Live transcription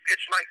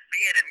like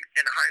being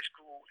in high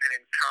school and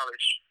in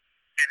college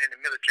and in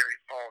the military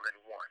all in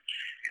one,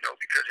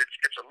 because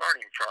it's a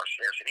learning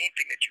process, and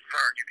anything that you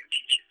learn, you can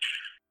teach it.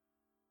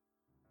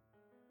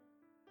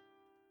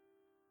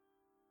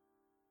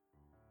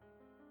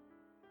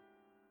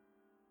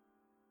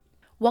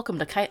 Welcome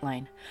to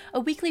KiteLine, a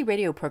weekly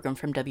radio program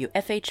from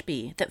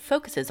WFHB that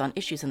focuses on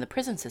issues in the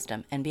prison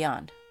system and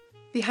beyond.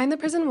 Behind the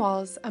prison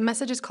walls, a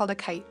message is called a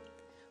kite.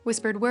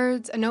 Whispered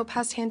words, a note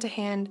passed hand to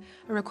hand,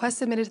 a request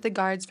submitted to the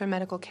guards for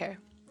medical care.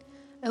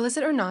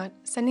 Illicit or not,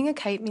 sending a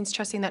kite means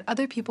trusting that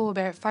other people will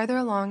bear it farther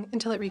along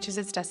until it reaches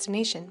its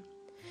destination.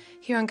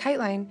 Here on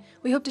KiteLine,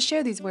 we hope to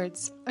share these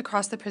words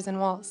across the prison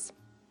walls.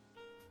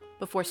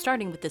 Before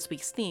starting with this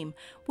week's theme,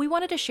 we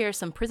wanted to share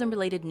some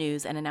prison-related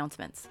news and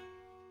announcements.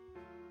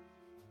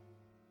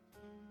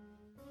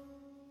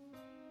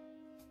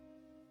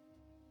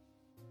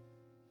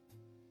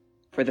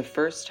 For the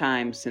first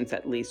time since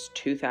at least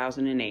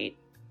 2008,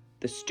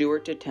 the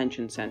Stewart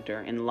Detention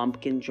Center in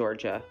Lumpkin,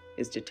 Georgia,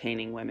 is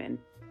detaining women.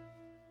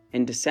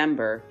 In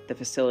December, the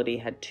facility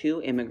had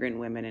 2 immigrant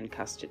women in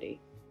custody.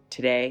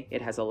 Today,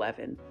 it has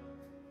 11.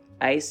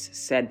 ICE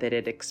said that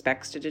it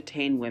expects to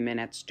detain women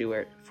at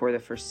Stewart for the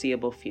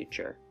foreseeable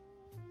future.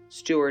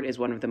 Stewart is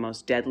one of the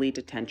most deadly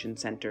detention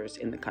centers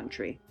in the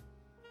country.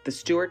 The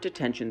Stewart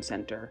Detention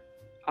Center,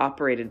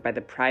 operated by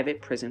the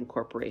private prison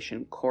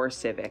corporation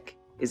CoreCivic,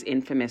 is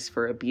infamous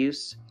for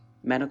abuse,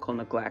 medical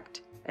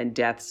neglect, and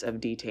deaths of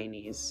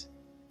detainees.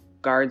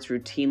 Guards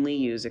routinely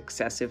use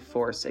excessive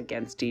force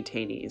against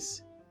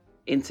detainees.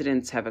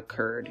 Incidents have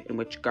occurred in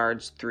which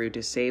guards threw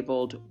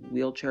disabled,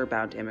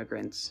 wheelchair-bound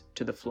immigrants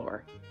to the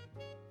floor.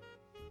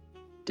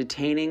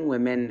 Detaining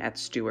women at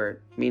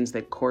Stewart means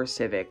that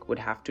CoreCivic would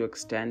have to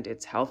extend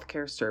its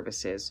healthcare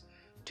services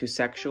to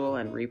sexual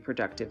and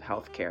reproductive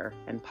health care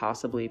and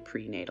possibly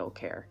prenatal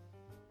care.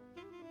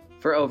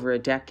 For over a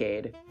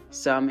decade,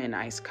 some in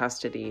ICE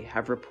custody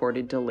have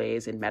reported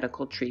delays in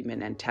medical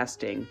treatment and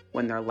testing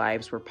when their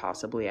lives were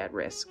possibly at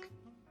risk,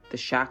 the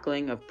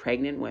shackling of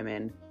pregnant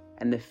women,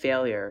 and the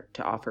failure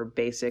to offer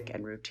basic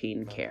and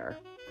routine care.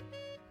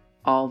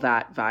 All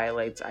that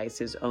violates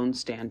ICE's own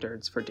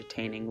standards for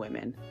detaining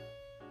women.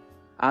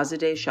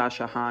 Azadeh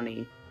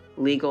Shashahani,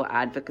 legal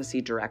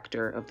advocacy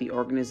director of the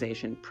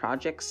organization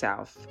Project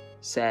South,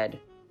 said,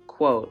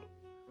 quote,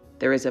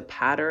 "There is a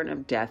pattern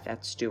of death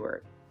at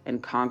Stewart,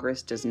 and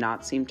Congress does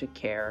not seem to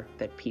care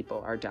that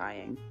people are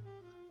dying.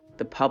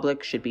 The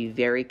public should be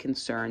very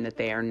concerned that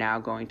they are now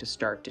going to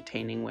start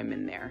detaining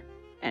women there."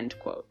 End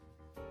quote.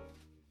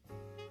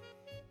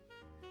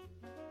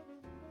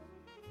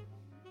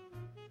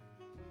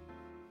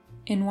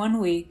 In 1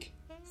 week,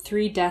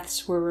 3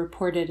 deaths were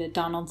reported at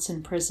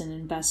Donaldson Prison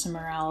in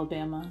Bessemer,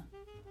 Alabama.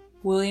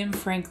 William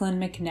Franklin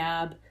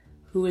McNabb,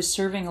 who was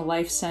serving a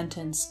life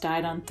sentence,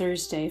 died on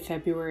Thursday,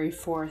 February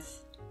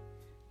 4th.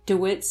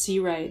 DeWitt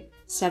Seawright,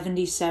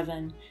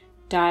 77,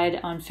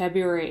 died on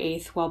February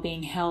 8th while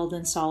being held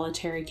in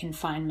solitary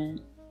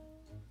confinement.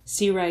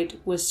 Seawright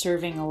was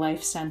serving a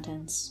life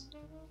sentence.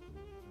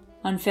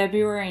 On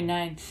February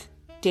 9th,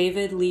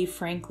 David Lee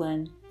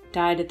Franklin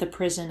died at the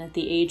prison at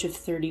the age of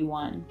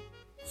 31.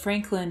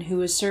 Franklin, who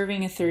was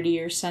serving a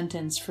 30-year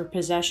sentence for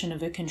possession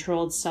of a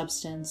controlled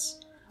substance,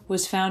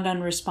 was found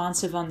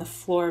unresponsive on the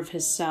floor of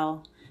his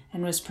cell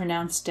and was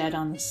pronounced dead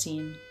on the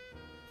scene.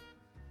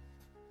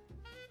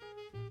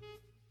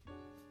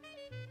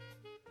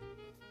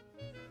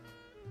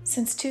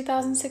 Since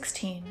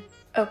 2016,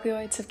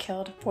 opioids have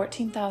killed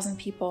 14,000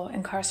 people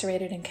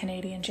incarcerated in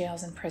Canadian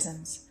jails and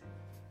prisons.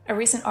 A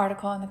recent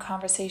article in The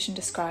Conversation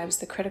describes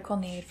the critical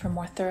need for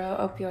more thorough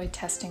opioid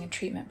testing and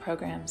treatment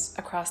programs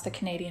across the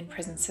Canadian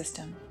prison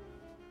system.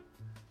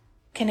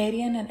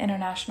 Canadian and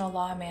international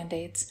law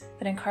mandates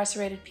that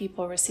incarcerated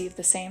people receive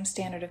the same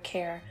standard of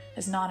care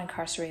as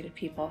non-incarcerated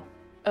people,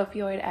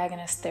 opioid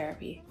agonist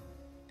therapy.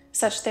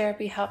 Such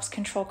therapy helps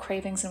control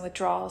cravings and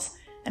withdrawals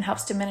and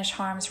helps diminish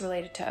harms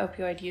related to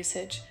opioid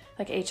usage,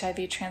 like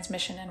HIV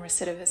transmission and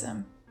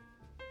recidivism.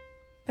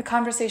 The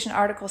Conversation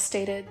article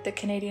stated that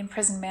Canadian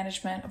prison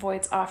management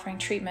avoids offering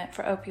treatment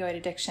for opioid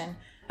addiction,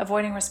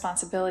 avoiding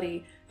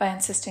responsibility by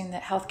insisting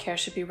that healthcare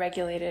should be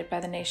regulated by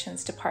the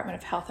nation's Department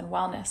of Health and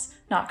Wellness,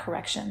 not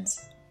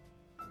corrections.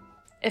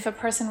 If a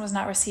person was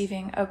not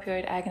receiving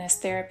opioid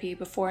agonist therapy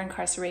before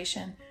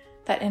incarceration,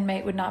 that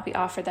inmate would not be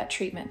offered that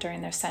treatment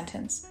during their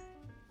sentence.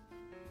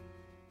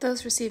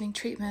 Those receiving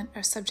treatment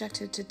are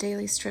subjected to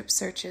daily strip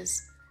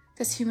searches.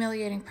 This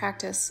humiliating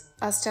practice,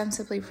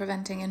 ostensibly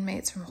preventing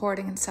inmates from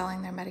hoarding and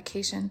selling their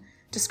medication,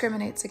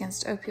 discriminates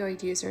against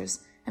opioid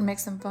users and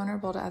makes them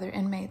vulnerable to other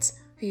inmates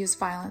who use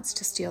violence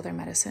to steal their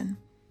medicine.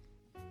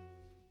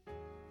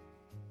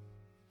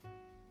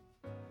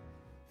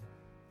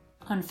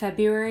 On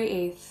February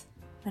 8th,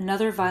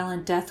 another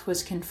violent death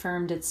was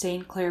confirmed at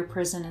St. Clair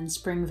Prison in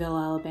Springville,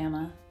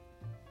 Alabama.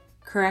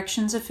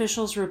 Corrections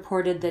officials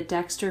reported that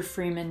Dexter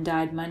Freeman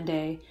died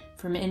Monday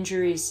from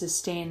injuries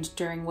sustained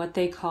during what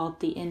they called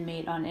the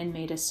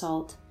inmate-on-inmate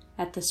assault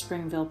at the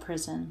Springville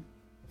prison.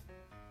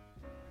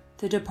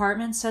 The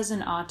department says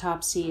an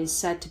autopsy is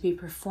set to be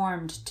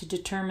performed to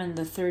determine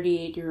the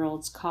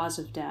 38-year-old's cause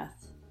of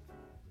death.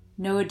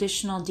 No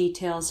additional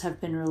details have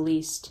been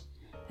released,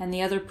 and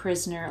the other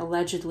prisoner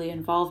allegedly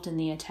involved in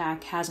the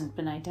attack hasn't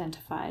been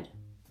identified.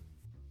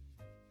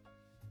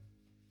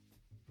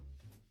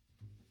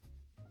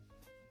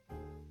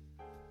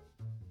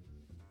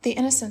 The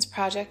Innocence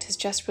Project has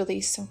just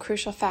released some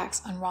crucial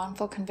facts on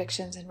wrongful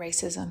convictions and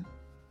racism.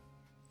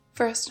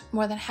 First,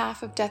 more than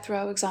half of death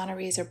row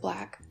exonerees are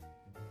Black.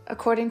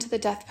 According to the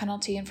Death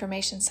Penalty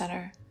Information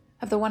Center,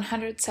 of the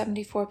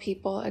 174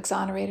 people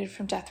exonerated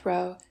from death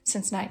row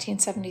since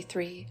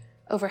 1973,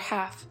 over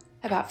half,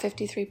 about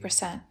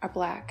 53%, are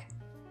Black.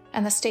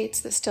 And the states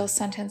that still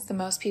sentence the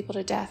most people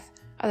to death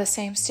are the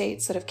same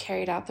states that have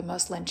carried out the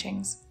most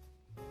lynchings.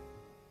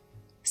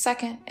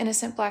 Second,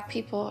 innocent Black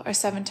people are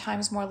 7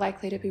 times more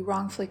likely to be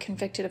wrongfully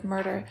convicted of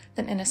murder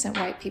than innocent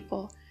white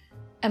people,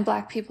 and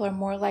Black people are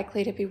more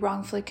likely to be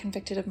wrongfully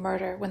convicted of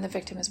murder when the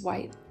victim is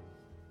white.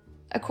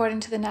 According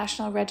to the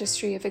National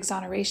Registry of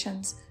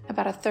Exonerations,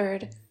 about a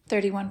third,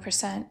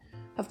 31%,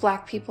 of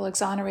Black people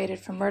exonerated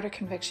from murder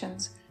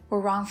convictions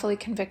were wrongfully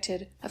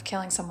convicted of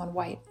killing someone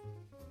white.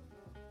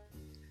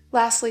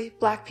 Lastly,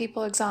 Black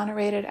people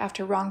exonerated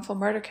after wrongful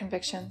murder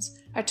convictions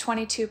are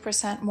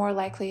 22% more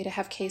likely to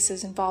have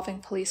cases involving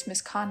police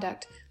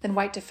misconduct than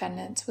white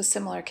defendants with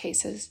similar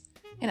cases.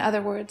 In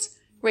other words,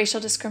 racial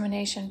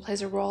discrimination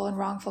plays a role in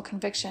wrongful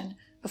conviction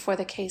before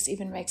the case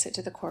even makes it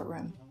to the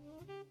courtroom.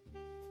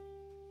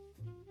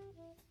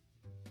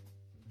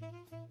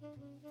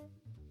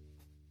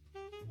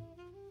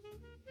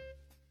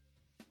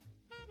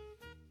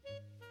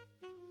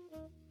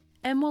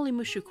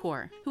 Mwalimu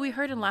Shakur, who we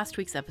heard in last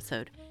week's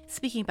episode,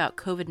 speaking about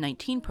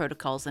COVID-19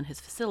 protocols in his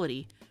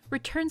facility,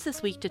 returns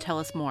this week to tell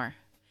us more.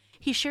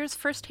 He shares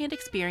first-hand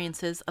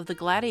experiences of the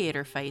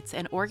gladiator fights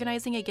and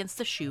organizing against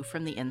the SHU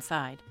from the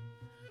inside.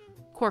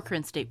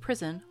 Corcoran State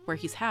Prison, where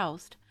he's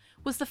housed,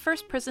 was the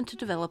first prison to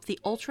develop the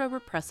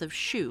ultra-repressive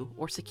SHU,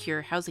 or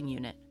Secure Housing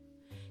Unit.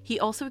 He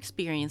also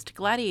experienced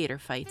gladiator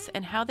fights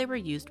and how they were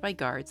used by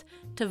guards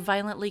to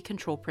violently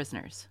control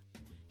prisoners.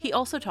 He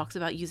also talks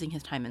about using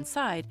his time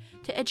inside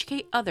to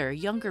educate other,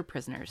 younger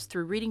prisoners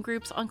through reading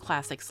groups on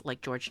classics like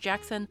George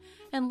Jackson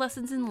and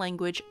lessons in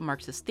language,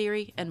 Marxist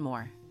theory, and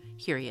more.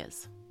 Here he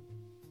is.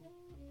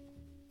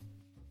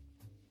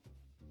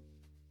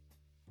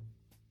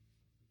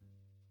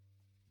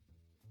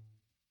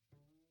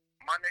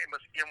 My name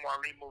is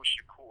Mwalimu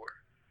Shakur,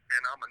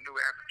 and I'm a new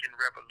African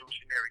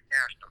revolutionary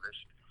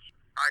nationalist.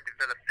 I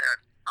developed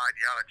that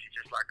ideology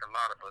just like a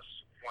lot of us.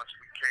 Once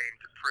we came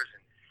to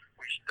prison,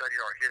 we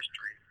studied our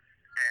history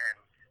and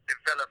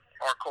developed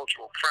our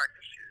cultural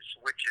practices,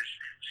 which is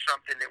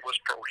something that was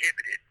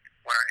prohibited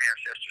when our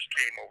ancestors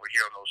came over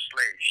here on those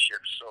slave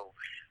ships. So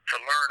to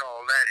learn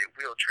all that, it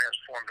will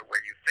transform the way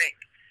you think.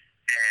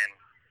 And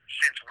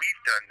since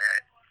we've done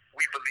that,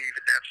 we believe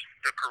that that's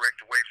the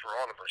correct way for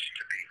all of us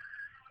to be.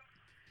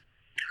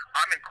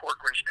 I'm in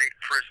Corcoran State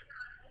Prison,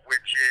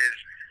 which is,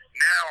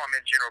 now I'm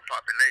in general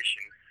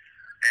population,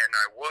 and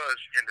I was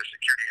in the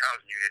Security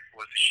Housing Unit,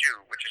 was the SHU,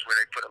 which is where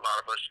they put a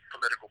lot of us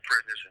political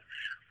prisoners and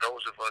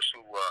those of us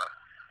who,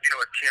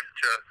 attempt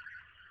to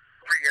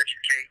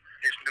re-educate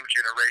this new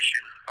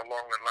generation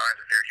along the lines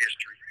of their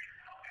history.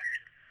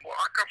 Well,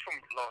 I come from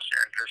Los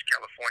Angeles,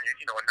 California,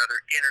 another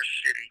inner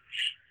city,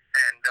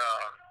 and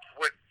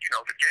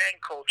the gang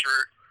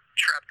culture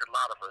trapped a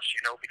lot of us,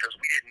 because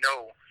we didn't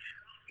know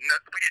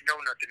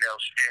nothing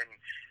else, and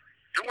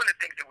doing the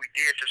things that we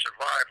did to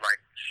survive, like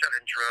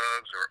selling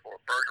drugs or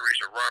burglaries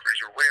or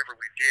robberies or whatever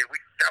we did,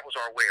 that was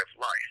our way of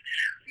life.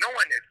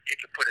 Knowing that it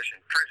could put us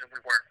in prison, we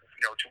weren't,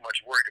 too much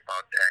worried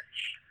about that.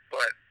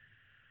 But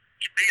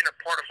being a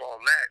part of all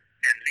that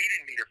and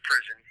leading me to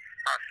prison,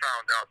 I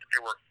found out that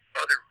there were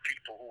other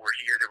people who were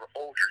here, they were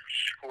older,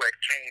 who had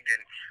came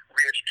and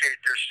re-educated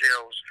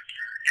themselves,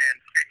 and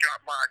it got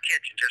my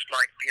attention, just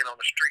like being on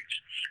the streets.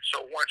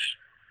 So once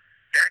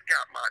that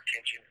got my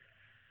attention,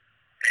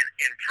 and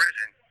in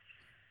prison,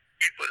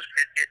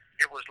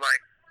 it was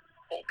like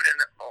opening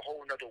a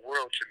whole nother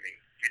world to me.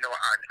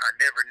 I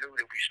never knew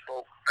that we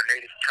spoke a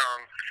native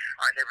tongue.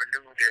 I never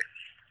knew that,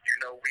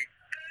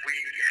 we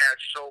had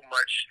so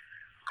much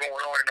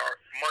going on in our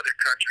mother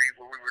country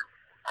where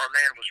our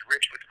land was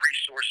rich with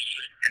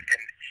resources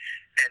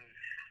and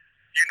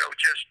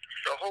just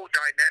the whole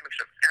dynamics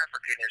of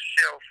Africa in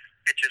itself.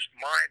 It just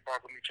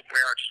mind-boggled me to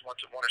where I just want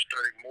to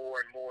study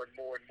more and more and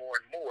more and more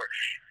and more.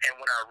 And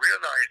when I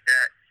realized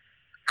that,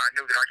 I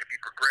knew that I could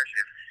be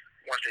progressive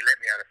once they let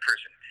me out of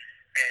prison.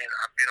 And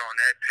I've been on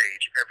that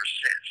page ever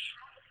since.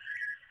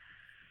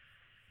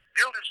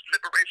 Building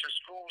liberation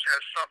schools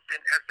has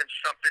been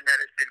something that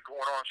has been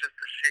going on since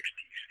the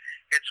 60s.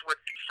 It's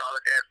what the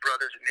Soledad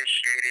brothers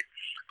initiated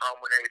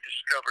when they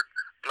discovered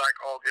Black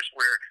August,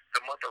 where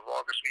the month of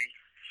August we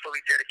fully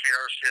dedicate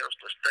ourselves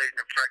to studying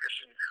and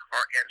practicing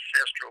our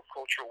ancestral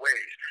cultural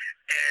ways.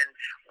 And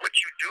what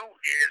you do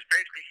is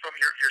basically from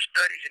your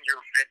studies and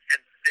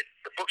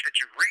the books that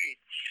you read,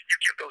 you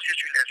give those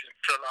history lessons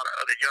to a lot of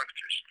other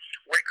youngsters.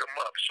 Wake them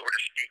up, so to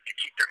speak, to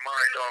keep their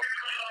mind off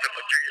the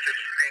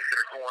materialistic things that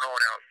are going on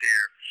out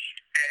there.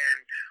 And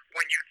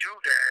when you do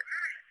that,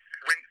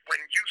 when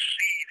you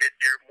see that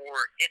they're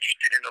more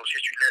interested in those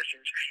history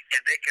lessons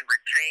and they can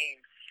retain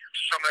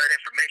some of that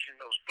information in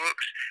those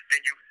books, then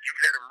you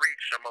let them read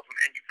some of them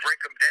and you break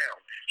them down.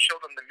 Show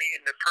them the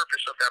meaning and the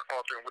purpose of that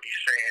author and what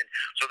he's saying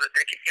so that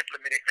they can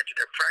implement it into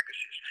their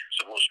practices.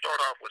 So we'll start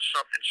off with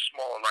something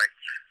small like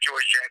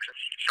George Jackson,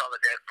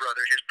 Soledad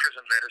Brother, his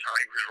prison letters, how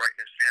he was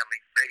writing his family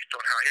based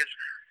on how his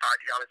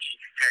ideology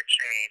had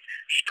changed.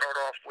 Start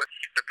off with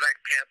the Black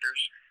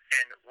Panthers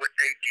and what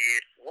they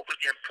did, what was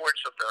the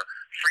importance of the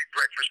free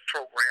breakfast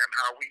program,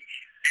 how we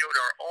build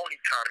our own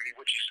economy,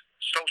 which is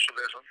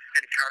socialism,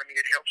 an economy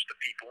that helps the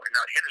people and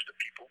not hinders the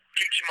people.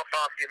 Teach them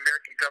about the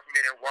American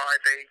government and why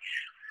they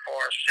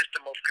are a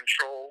system of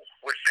control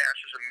with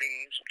fascism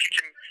means. Teach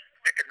them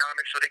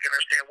economics so they can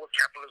understand what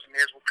capitalism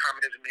is, what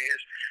communism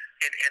is,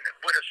 and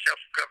what a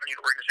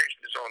self-governing organization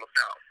is all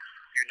about,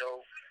 you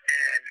know.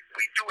 And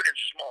we do it in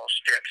small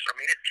steps. I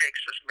mean, it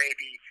takes us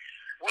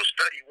we'll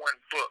study one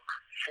book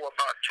for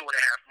about 2.5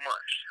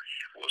 months.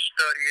 We'll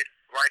study it,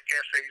 write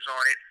essays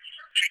on it,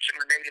 teach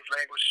them the native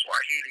language,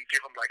 Swahili,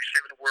 give them like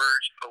 7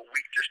 words a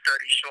week to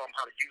study, show them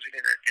how to use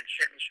it in a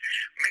sentence.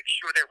 Make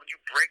sure that when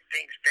you break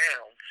things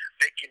down,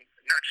 they can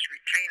not just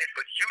retain it,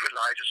 but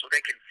utilize it so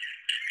they can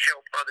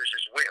help others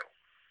as well.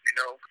 You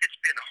know, it's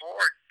been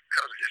hard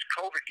because of this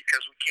COVID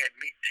because we can't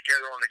meet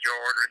together on the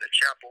yard or in the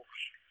chapel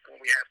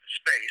when we have the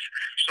space.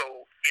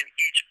 So in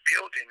each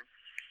building,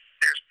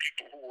 there's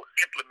people who will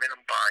implement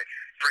them by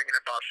bringing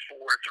about 4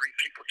 or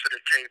 3 people to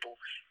the table,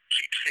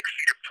 keep 6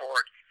 feet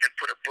apart, and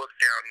put a book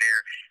down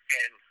there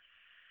and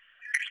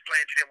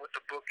explain to them what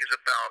the book is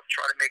about.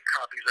 Try to make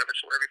copies of it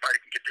so everybody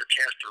can get their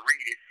chance to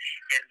read it,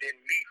 and then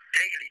meet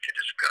daily to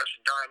discuss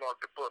and dialogue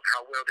the book,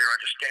 how well they're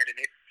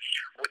understanding it,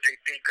 what they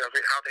think of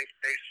it, how they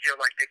feel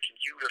like they can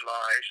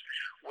utilize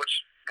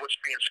what's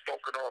being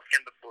spoken of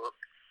in the book,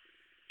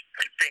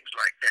 and things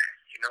like that,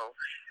 you know.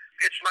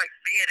 It's like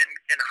being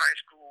in high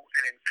school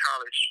and in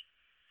college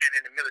and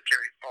in the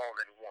military all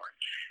in one,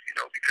 you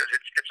know, because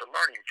it's a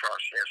learning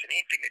process, and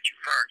anything that you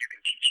learn, you can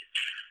teach it.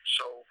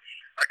 So,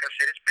 like I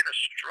said, it's been a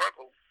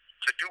struggle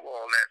to do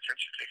all that since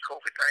the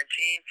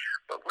COVID-19,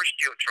 but we're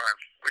still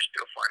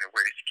finding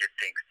ways to get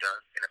things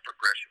done in a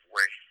progressive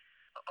way.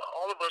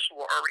 All of us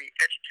who are already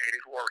educated,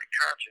 who are already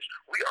conscious,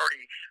 we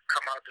already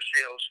come out to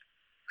sales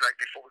like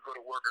before we go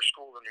to work or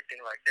school or anything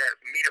like that,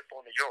 meet up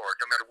on the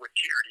yard, no matter what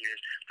tier it is,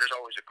 there's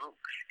always a group.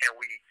 And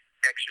we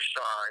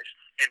exercise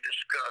and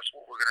discuss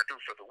what we're going to do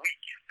for the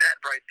week. That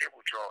right there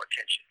will draw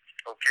attention.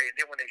 Okay? And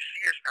then when they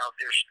see us out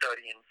there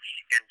studying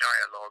and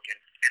dialoguing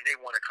and they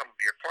want to come and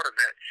be a part of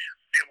that,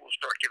 then we'll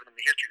start giving them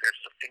the history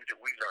lessons of things that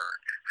we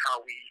learned, how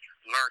we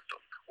learned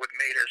them, what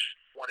made us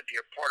want to be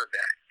a part of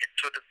that, and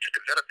to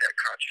develop that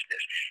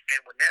consciousness.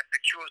 And when that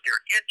matures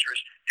their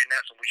interest, then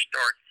that's when we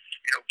start,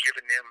 you know,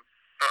 giving them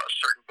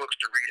certain books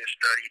to read and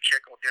study,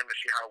 checking with them to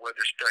see how well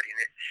they're studying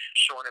it,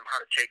 showing them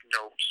how to take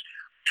notes,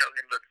 telling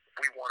them, look,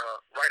 we want to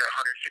write a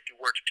 150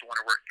 words to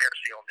 200 word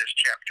essay on this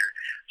chapter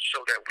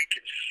so that we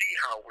can see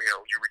how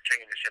well you're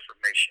retaining this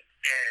information.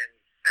 And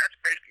that's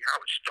basically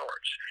how it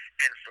starts.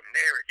 And from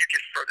there, you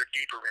get further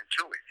deeper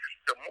into it.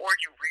 The more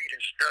you read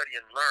and study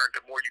and learn,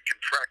 the more you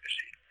can practice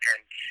it and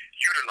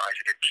utilize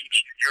it and teach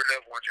your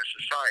loved ones in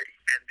society.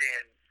 And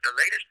then the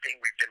latest thing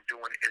we've been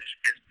doing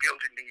is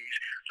building these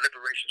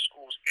liberation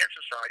schools in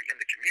society, in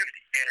the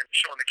community, and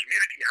showing the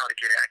community how to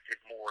get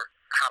active more,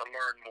 how to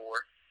learn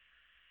more,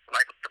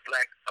 like the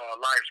Black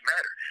Lives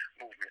Matter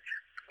movement.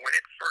 When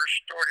it first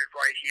started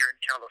right here in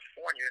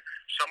California,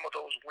 some of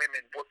those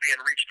women were being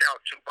reached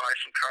out to by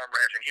some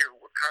comrades in here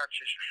who were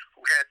conscious,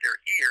 who had their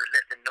ear,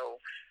 letting them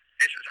know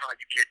this is how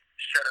you get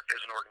set up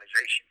as an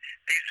organization.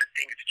 These are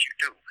things that you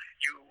do.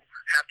 You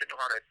have to know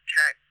how to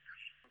attack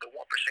the 1%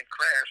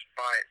 class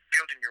by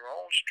building your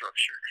own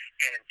structure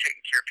and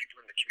taking care of people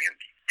in the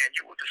community. And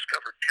you will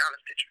discover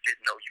talents that you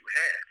didn't know you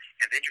had.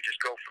 And then you just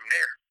go from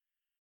there.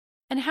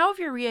 And how have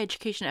your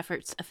re-education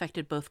efforts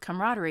affected both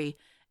camaraderie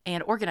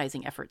and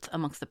organizing efforts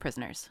amongst the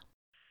prisoners?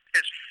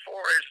 As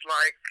far as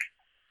like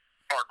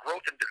our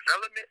growth and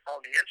development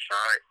on the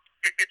inside,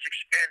 it's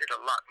expanded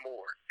a lot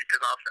more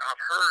because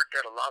I've heard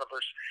that a lot of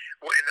us,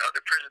 well, in the other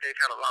prisons, they've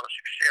had a lot of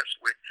success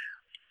with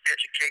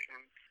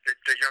educating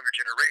the younger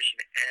generation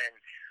and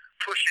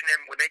pushing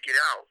them when they get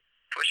out,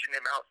 pushing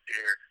them out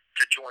there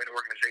to join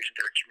organizations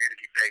that are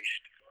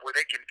community-based, where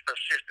they can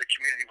assist the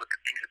community with the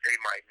things that they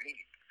might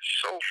need.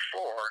 So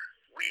far,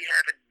 we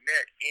haven't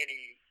met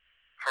any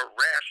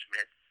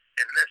harassment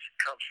unless it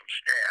comes from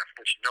staff,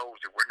 which knows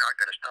that we're not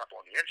going to stop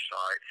on the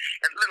inside.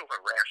 And little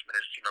harassment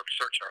is, you know,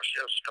 searching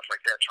ourselves and stuff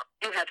like that.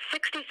 You have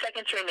 60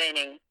 seconds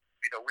remaining.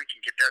 You know, we can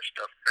get that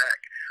stuff back.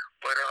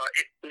 But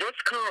this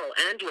call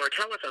and your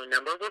telephone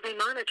number will be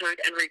monitored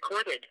and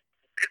recorded.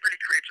 It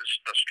really creates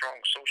a strong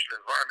social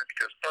environment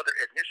because other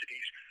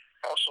ethnicities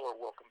also are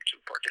welcome to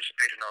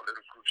participate in our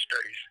little group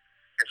studies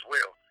as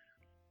well.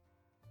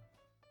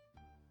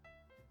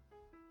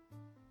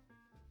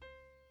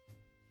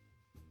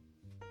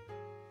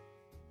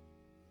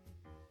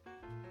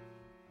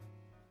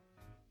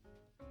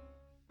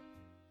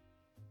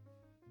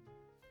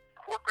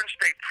 Corcoran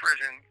State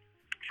Prison,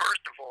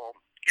 first of all,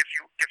 if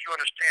you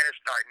understand its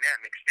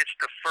dynamics, it's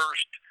the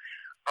first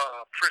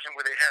prison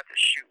where they had the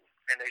shoe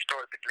and they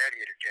started the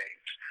gladiator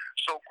games.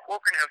 So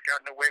Corcoran has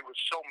gotten away with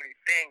so many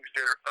things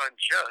that are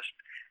unjust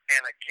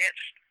and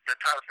against the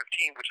Title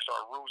 15, which is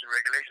our rules and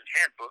regulations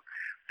handbook,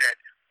 that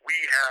we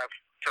have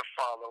to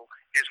follow,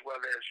 as well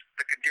as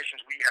the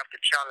conditions we have to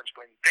challenge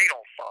when they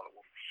don't follow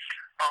them.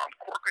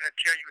 Corcoran will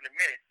tell you in a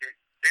minute that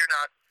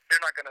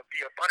they're not going to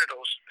be up under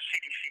those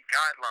CDC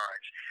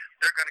guidelines.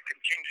 They're going to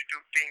continue to do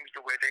things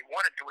the way they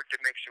want to do it that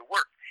makes it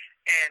work.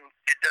 And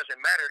it doesn't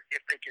matter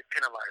if they get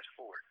penalized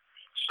for it.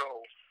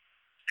 So,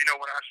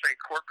 when I say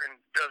Corcoran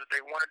does what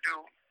they want to do,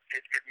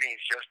 it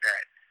means just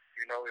that.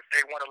 If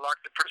they want to lock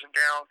the prison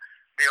down,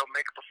 they'll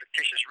make up a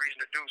fictitious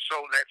reason to do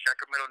so, let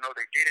Sacramento know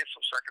they did it, so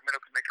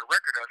Sacramento can make a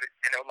record of it,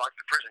 and they'll lock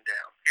the prison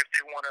down. If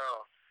they want to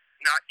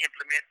not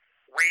implement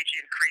wage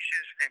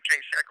increases in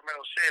case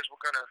Sacramento says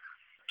we're going to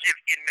give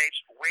inmates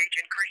wage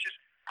increases,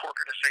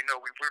 Corcoran will say, no,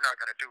 we're not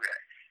going to do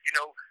that.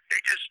 They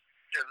just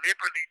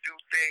deliberately do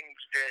things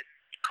that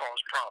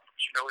cause problems.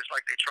 It's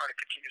like they try to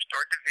continue to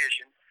start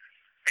division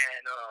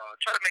and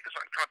try to make us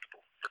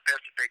uncomfortable the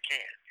best that they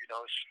can.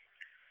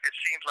 It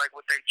seems like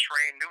what they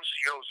train new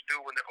COs to do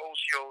when the old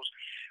COs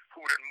who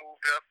had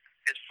moved up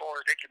as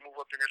far as they can move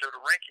up in their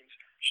little rankings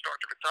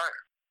start to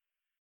retire.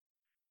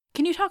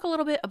 Can you talk a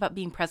little bit about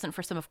being present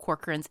for some of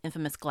Corcoran's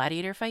infamous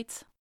gladiator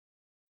fights?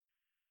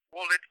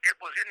 Well, it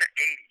was in the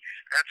 80s.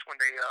 That's when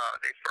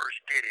they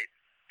first did it.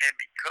 And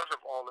because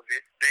of all of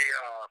it, they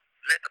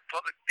let the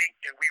public think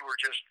that we were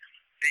just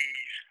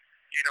these,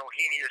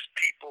 heinous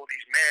people,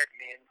 these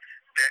madmen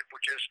that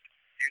were just,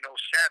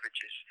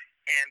 savages.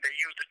 And they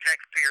used the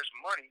taxpayers'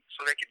 money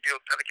so they could build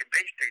Pelican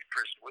Bay State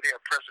Prison, where they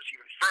oppressed us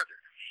even further,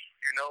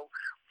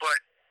 But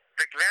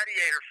the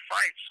gladiator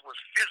fights was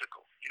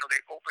physical.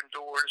 They opened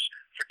doors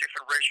for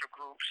different racial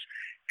groups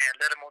and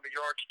let them on the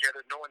yard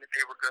together, knowing that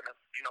they were going to,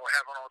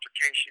 have an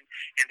altercation.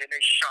 And then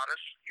they shot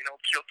us,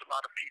 killed a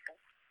lot of people.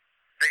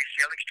 They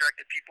cell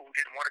extracted people who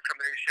didn't want to come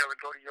to their cell and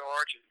go to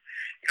yards and,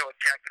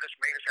 attacked us,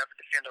 made us have to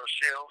defend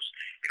ourselves,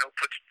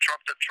 put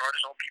trumped up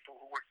charges on people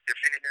who were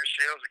defending their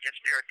cells against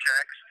their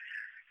attacks,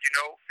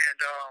 and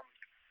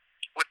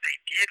what they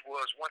did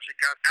was once it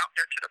got out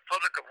there to the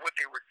public of what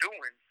they were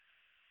doing,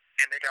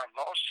 and they got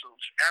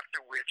lawsuits,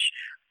 after which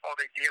all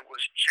they did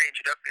was change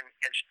it up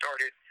and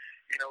started,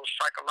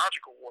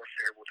 psychological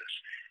warfare with us.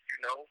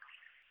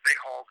 They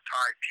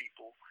hog-tied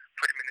people,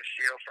 put them in the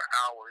cell for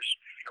hours,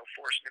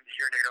 forcing them to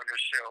urinate on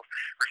themselves,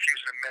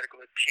 refusing them medical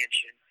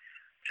attention,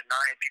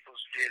 denying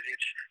people's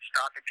visits,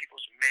 stopping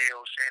people's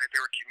mail, saying that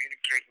they were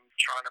communicating,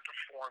 trying to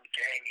perform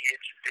gang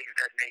hits and things of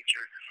that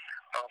nature.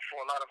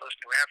 For a lot of us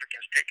New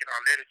Africans, taking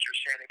our literature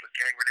saying it was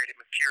gang-related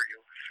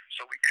material,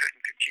 so we couldn't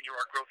continue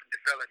our growth and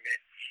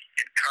development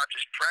in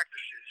conscious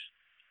practices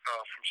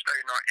from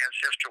studying our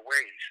ancestral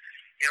ways.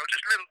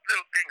 Just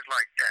little things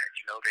like that,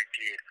 they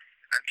did,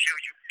 until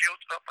you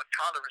built up a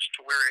tolerance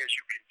to whereas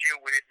you can deal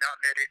with it, not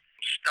let it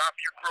stop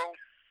your growth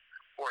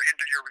or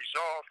hinder your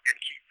resolve, and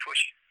keep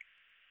pushing.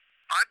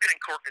 I've been in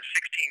Corcoran 16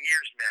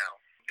 years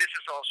now. This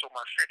is also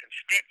my second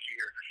stint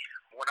here.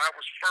 When I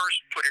was first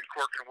put in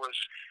Corcoran was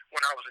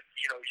when I was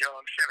young,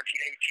 17,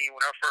 18,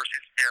 when I first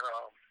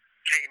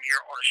came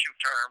here on a shoot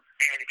term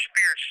and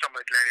experienced some of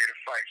the gladiator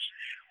fights,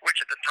 which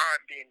at the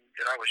time, being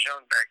that I was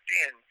young back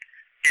then,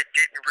 it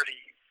didn't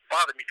really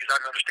bother me because I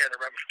didn't understand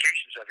the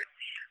ramifications of it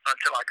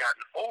until I got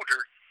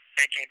older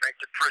and came back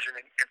to prison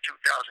in 2005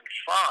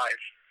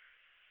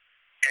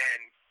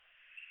 and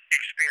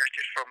experienced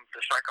it from the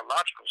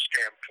psychological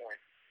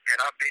standpoint. And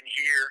I've been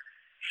here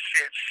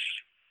since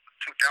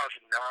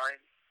 2009.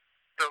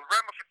 The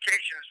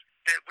ramifications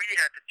that we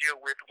had to deal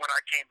with when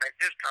I came back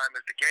this time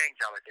is the gang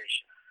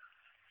validation.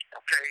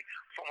 Okay,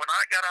 from when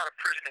I got out of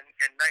prison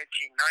in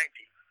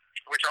 1990,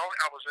 which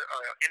I was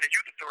in the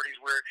youth authorities,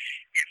 where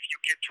if you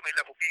get too many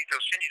level B's,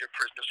 they'll send you to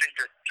prison. They'll send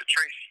you to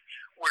Tracy,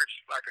 where it's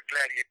like a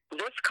gladiator.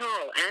 This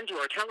call and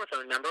your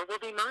telephone number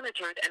will be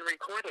monitored and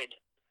recorded.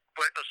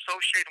 But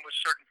associating with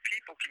certain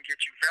people can get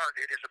you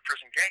validated as a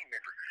prison gang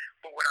member.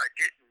 But what I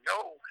didn't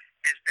know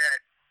is that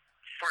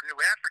for New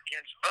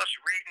Africans, us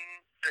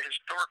reading the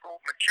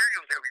historical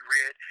materials that we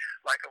read,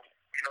 like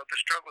the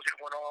struggles that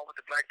went on with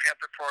the Black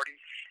Panther Party,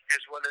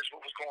 as well as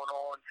what was going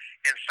on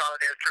in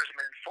Soledad Prison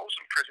and in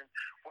Folsom Prison,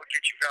 will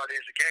get you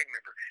validated as a gang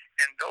member.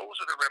 And those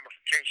are the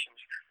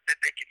ramifications that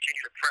they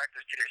continue to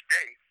practice to this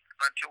day,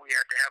 until we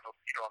had to have a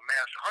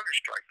mass hunger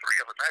strike,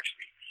 3 of them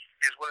actually,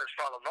 as well as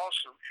file a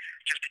lawsuit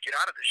just to get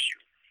out of the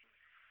shoe.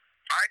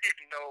 I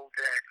didn't know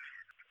that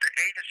the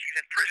agencies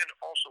in prison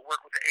also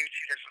work with the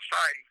agencies in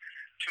society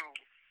to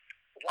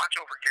watch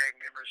over gang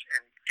members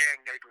and gang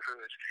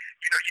neighborhoods.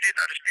 You didn't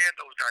understand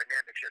those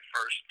dynamics at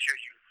first until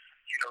you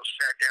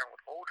sat down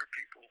with older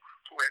people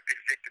who had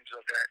been victims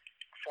of that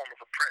form of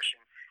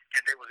oppression,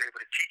 and they was able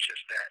to teach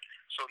us that.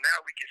 So now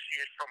we can see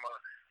it from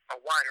a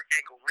wider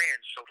angle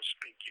lens, so to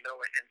speak,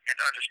 and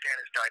understand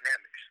its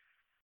dynamics.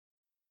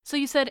 So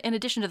you said, in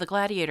addition to the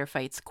gladiator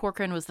fights,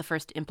 Corcoran was the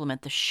first to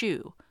implement the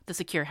SHU, the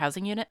Secure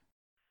Housing Unit?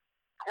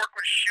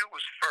 Corcoran SHU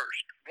was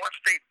first. once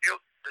they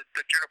built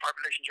the general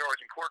population yards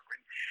in Corcoran,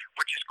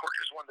 which is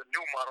one of the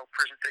new model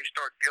prisons they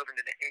started building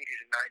in the 80s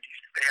and 90s,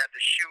 they had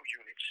the SHU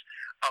units.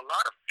 A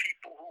lot of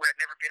people who had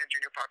never been in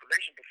general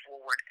population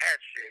before were in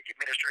ADSEG,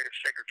 administrative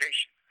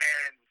segregation,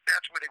 and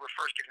that's where they were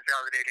first getting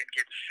validated and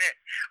getting sent.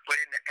 But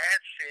in the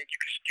ADSEG, you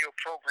could still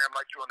program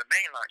like you're on the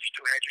main line. You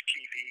still had your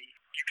TV.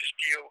 You could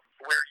still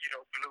wear,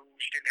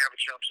 blues. You didn't have a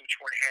jumpsuit. You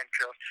weren't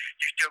handcuffed.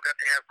 You still got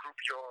to have group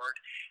yard.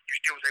 You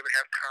still was able to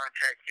have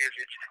contact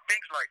visits,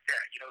 things like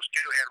that.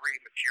 Still had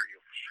reading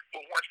material.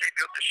 But once they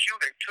built the SHU,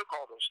 they took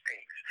all those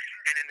things.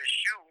 And in the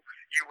SHU,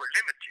 you were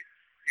limited.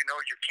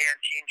 Your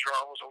canteen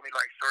draw was only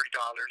like $30.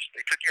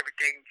 They took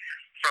everything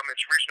from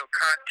its original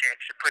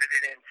contents and put it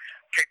in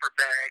paper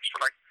bags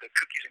for like the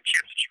cookies and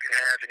chips that you could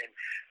have, and in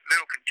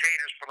little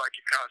containers for like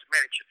your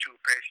cosmetics, your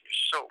toothpaste, and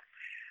your soap.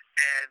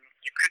 And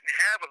you couldn't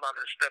have a lot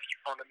of the stuff that you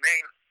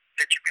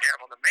could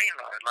have on the main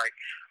line, like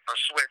a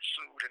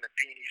sweatsuit and a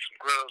beanie, some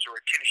gloves, or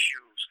tennis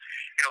shoes,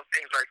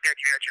 things like that.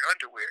 You had your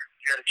underwear.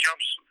 You had a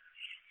jumpsuit.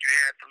 You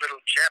had the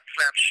little jab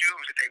flap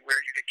shoes that they wear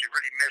that could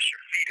really mess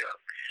your feet up.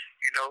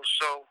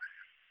 So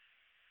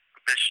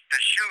the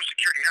SHU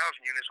security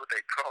housing unit is what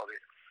they call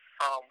it.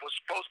 Was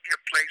supposed to be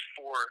a place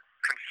for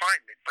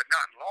confinement, but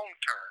not long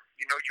term.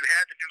 You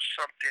had to do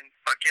something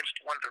against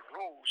one of the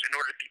rules in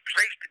order to be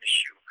placed in the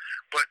SHU.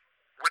 But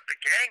with the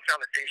gang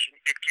validation,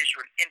 it gives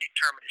you an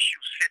indeterminate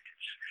SHU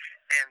sentence.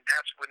 And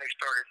that's when they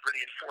started really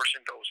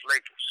enforcing those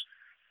labels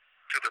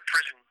to the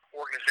prison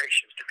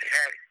organizations that they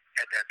had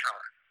at that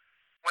time.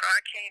 When I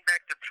came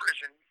back to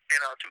prison in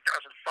 2005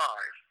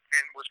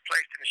 and was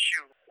placed in the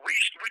SHU, we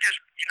just,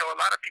 a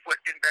lot of people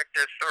had been back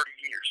there 30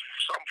 years,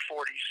 some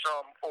 40,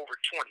 some over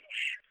 20.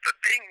 The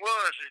thing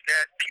is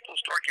that people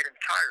start getting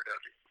tired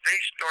of it. They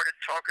started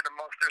talking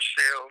amongst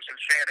themselves and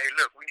saying, hey,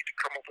 look, we need to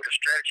come up with a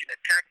strategy and a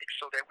tactic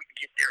so that we can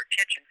get their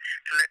attention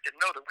to let them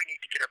know that we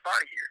need to get up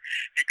out of here.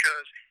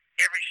 Because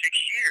every 6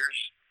 years,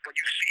 when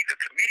you see the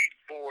committee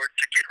board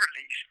to get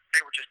released,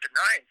 they were just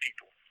denying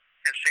people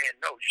and saying,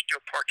 no, you're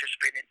still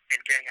participating in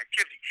gang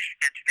activity.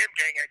 And to them,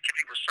 gang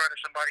activity was signing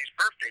somebody's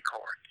birthday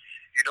card,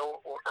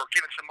 or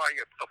giving somebody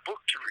a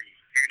book to read,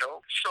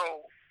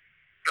 So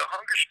the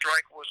hunger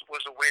strike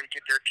was a way to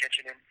get their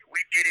attention, and we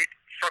did it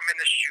from in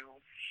the SHU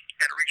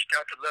and reached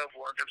out to loved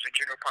ones that was in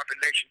general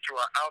population to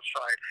our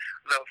outside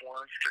loved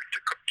ones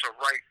to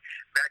write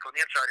back on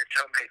the inside and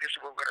tell them, hey, this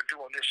is what we're going to do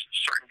on this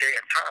certain day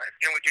and time.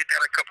 And we did that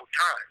a couple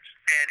times.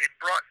 And it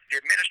brought the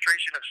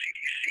administration of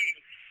CDC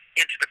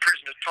into the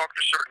prison to talk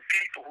to certain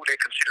people who they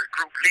considered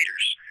group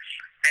leaders.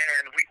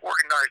 And we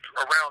organized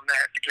around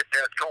that to get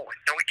that going.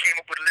 And we came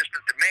up with a list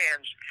of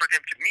demands for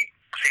them to meet,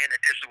 saying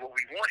that this is what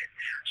we wanted.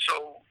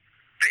 So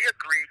they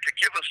agreed to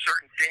give us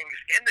certain things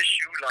in the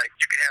SHU, like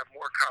you can have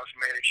more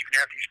cosmetics, you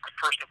can have these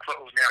personal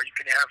clothes now, you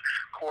can have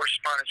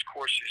correspondence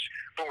courses,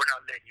 but we're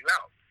not letting you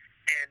out.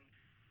 And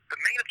the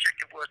main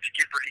objective was to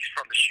get released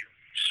from the SHU.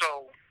 So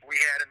we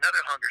had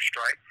another hunger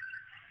strike,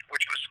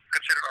 which was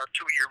considered our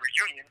 2-year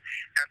reunion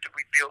after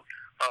we built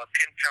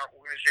pen pal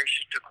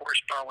organizations to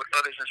correspond with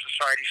others in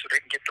society so they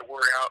can get the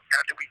word out.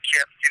 After we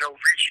kept,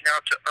 reaching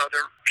out to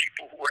other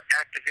people who were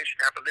activists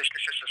and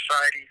abolitionists in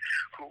society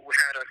who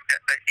had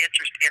an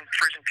interest in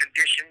prison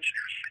conditions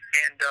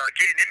and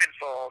getting them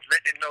involved,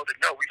 letting them know that,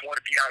 no, we want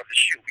to be out of the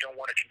SHU. We don't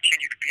want to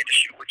continue to be in the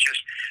SHU with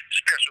just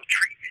special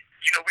treatment.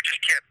 We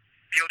just kept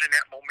building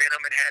that momentum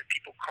and had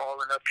people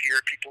calling up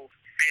here, people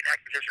being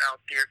activists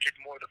out there,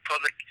 getting more of the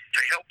public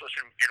to help us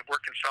and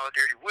work in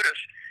solidarity with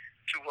us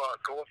to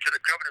go up to the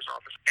governor's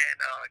office and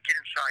get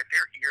inside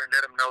their ear and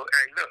let them know,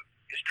 hey, look,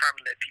 it's time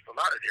to let people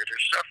out of there.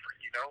 They're suffering,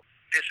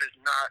 This is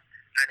not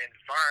an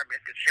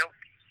environment that's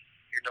healthy,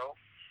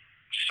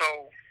 So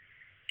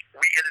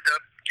we ended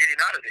up getting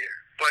out of there.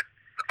 But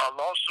a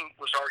lawsuit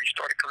was already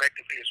started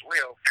collectively as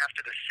well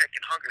after the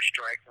second hunger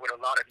strike with a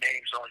lot of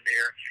names on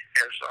there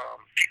as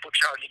people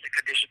challenging the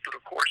condition through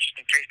the courts just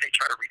in case they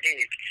try to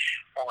renege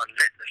on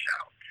letting us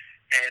out.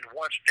 And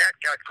once that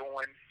got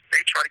going, they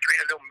tried to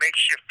create a little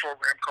makeshift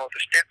program called the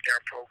Step Down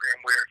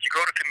Program where you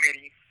go to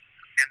committee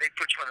and they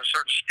put you on a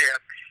certain step.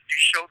 You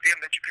show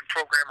them that you can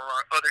program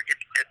around other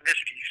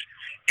ethnicities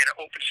in an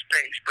open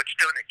space, but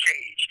still in a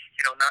cage,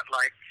 not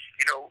like,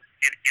 in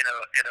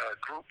a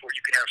group where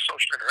you can have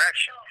social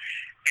interaction.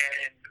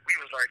 And we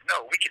was like,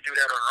 no, we can do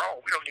that on our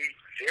own. We don't need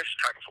this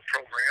type of a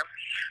program.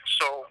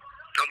 So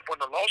when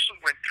the lawsuit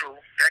went through,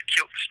 that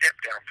killed the Step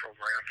Down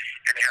Program,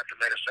 and they had to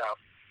let us out.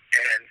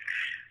 And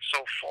so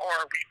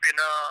far, we've been,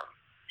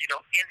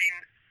 ending,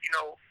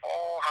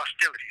 all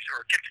hostilities,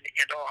 or attempting to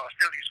end all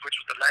hostilities, which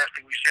was the last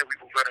thing we said we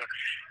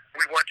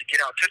wanted to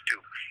get out to do.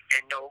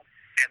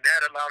 And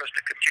that allowed us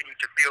to continue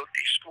to build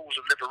these schools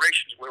of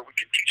liberations where we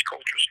can teach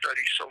cultural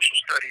studies, social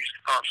studies,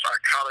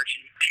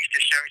 psychology, teach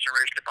this young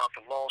generation about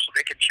the law so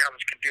they can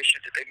challenge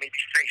conditions that they may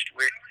be faced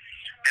with,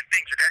 and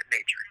things of that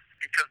nature.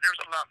 Because there's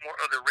a lot more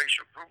other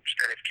racial groups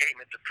that have came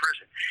into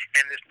prison.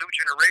 And this new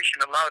generation,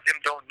 a lot of them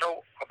don't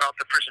know about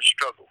the prison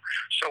struggle.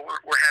 So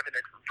we're having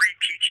to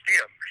reteach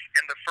them.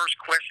 And the first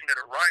question that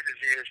arises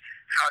is,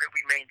 how did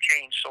we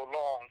maintain so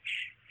long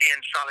in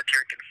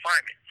solitary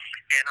confinement.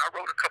 And I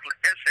wrote a couple of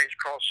essays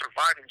called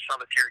Surviving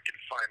Solitary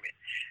Confinement.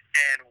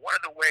 And one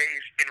of the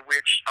ways in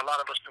which a lot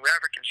of us New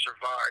Africans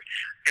survived,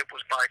 it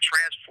was by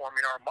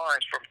transforming our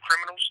minds from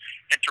criminals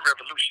into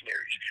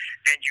revolutionaries.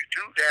 And you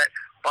do that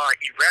by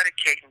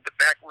eradicating the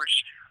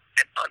backwards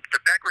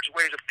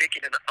ways of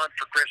thinking and the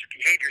unprogressive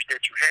behaviors that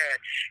you had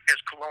as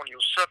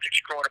colonial subjects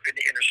growing up in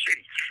the inner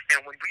city.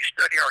 And when we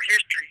study our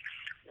history,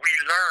 we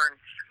learn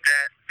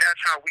that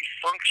that's how we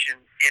function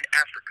in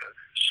Africa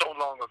so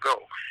long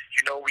ago.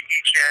 You know, we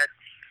each had,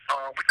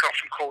 we come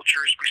from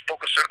cultures, we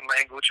spoke a certain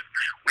language,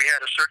 we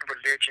had a certain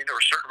religion or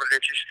certain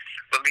religious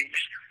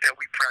beliefs that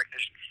we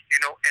practiced,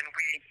 you know, and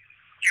we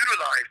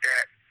utilized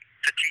that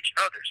to teach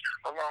others,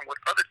 along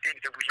with other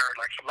things that we learned,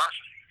 like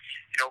philosophy.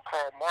 You know,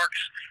 Karl Marx,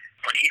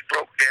 when he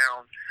broke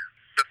down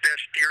the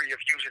best theory of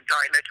using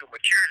dialectical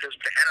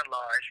materialism to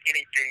analyze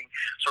anything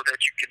so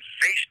that you can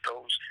face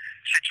those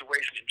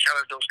situations and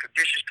challenge those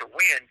conditions to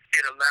win,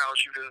 it allows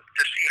you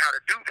to see how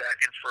to do that.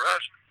 And for us,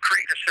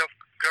 creating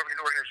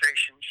self-governing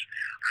organizations,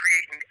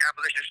 creating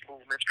abolitionist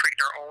movements,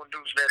 creating our own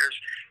newsletters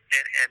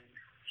and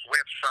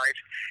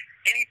websites,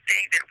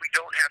 anything that we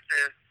don't have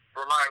to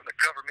rely on the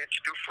government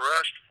to do for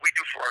us, we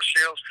do for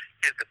ourselves,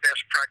 is the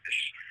best practice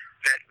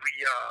that we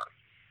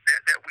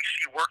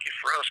see working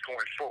for us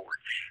going forward.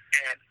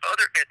 And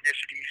other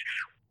ethnicities,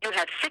 You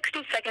have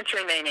 60 seconds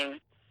remaining.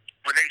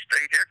 when they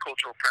study their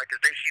cultural practice,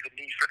 they see the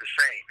need for the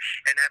same,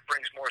 and that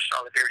brings more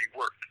solidarity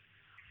work.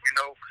 You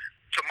know,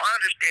 to my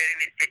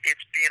understanding,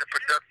 it's being a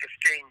productive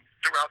thing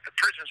throughout the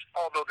prisons,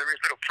 although there is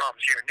little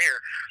problems here and there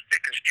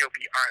that can still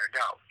be ironed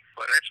out.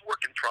 But it's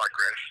work in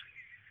progress,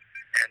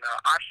 and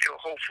I feel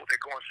hopeful that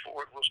going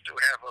forward we'll still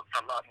have a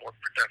lot more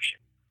production.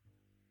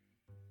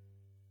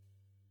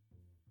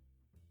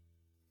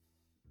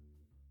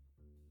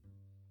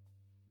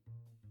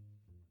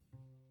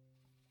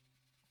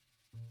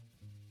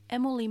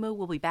 Emolimo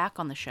will be back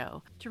on the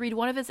show to read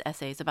one of his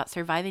essays about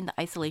surviving the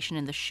isolation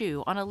in the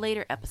SHU on a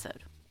later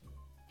episode.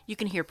 You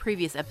can hear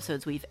previous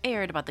episodes we've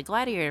aired about the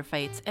gladiator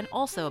fights and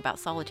also about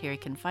solitary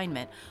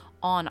confinement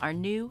on our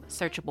new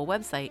searchable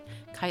website,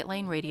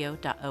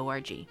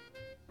 kitelineradio.org.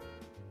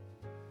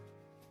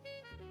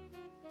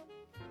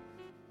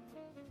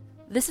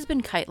 This has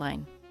been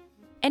Kiteline.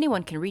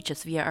 Anyone can reach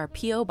us via our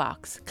P.O.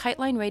 Box,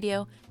 Kiteline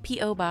Radio,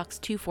 P.O. Box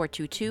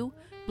 2422,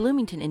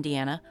 Bloomington,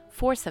 Indiana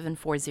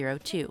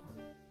 47402.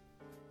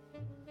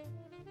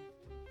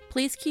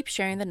 Please keep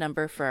sharing the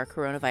number for our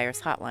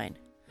coronavirus hotline.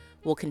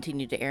 We'll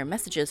continue to air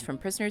messages from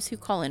prisoners who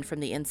call in from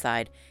the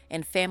inside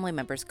and family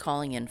members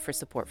calling in for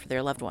support for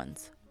their loved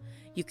ones.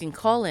 You can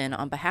call in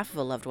on behalf of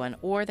a loved one,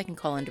 or they can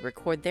call in to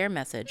record their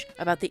message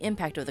about the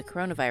impact of the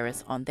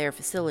coronavirus on their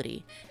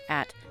facility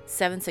at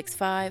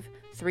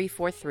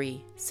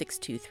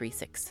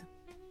 765-343-6236.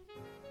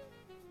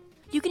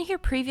 You can hear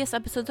previous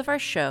episodes of our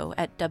show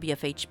at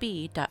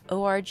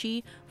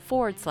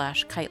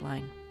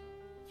wfhb.org/kiteline.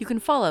 You can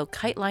follow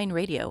Kiteline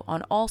Radio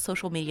on all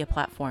social media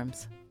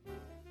platforms.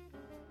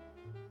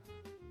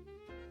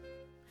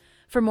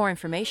 For more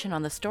information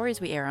on the stories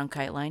we air on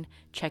Kiteline,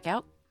 check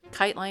out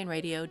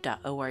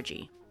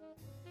kitelineradio.org.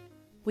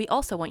 We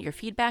also want your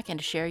feedback and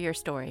to share your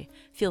story.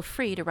 Feel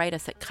free to write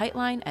us at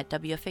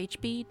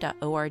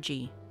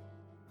kiteline@wfhb.org.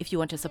 If you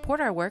want to support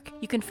our work,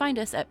 you can find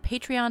us at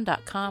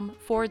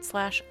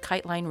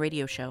patreon.com/Kiteline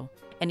Radio Show.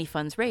 Any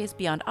funds raised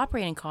beyond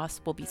operating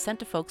costs will be sent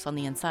to folks on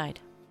the inside.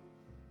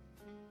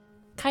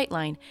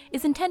 Kiteline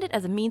is intended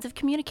as a means of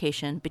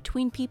communication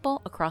between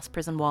people across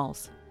prison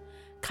walls.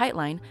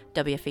 Kiteline,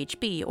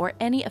 WFHB, or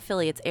any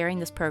affiliates airing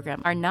this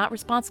program are not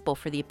responsible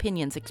for the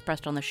opinions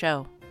expressed on the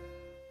show.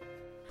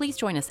 Please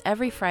join us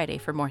every Friday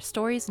for more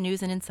stories,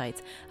 news, and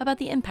insights about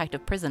the impact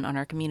of prison on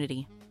our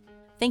community.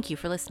 Thank you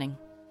for listening.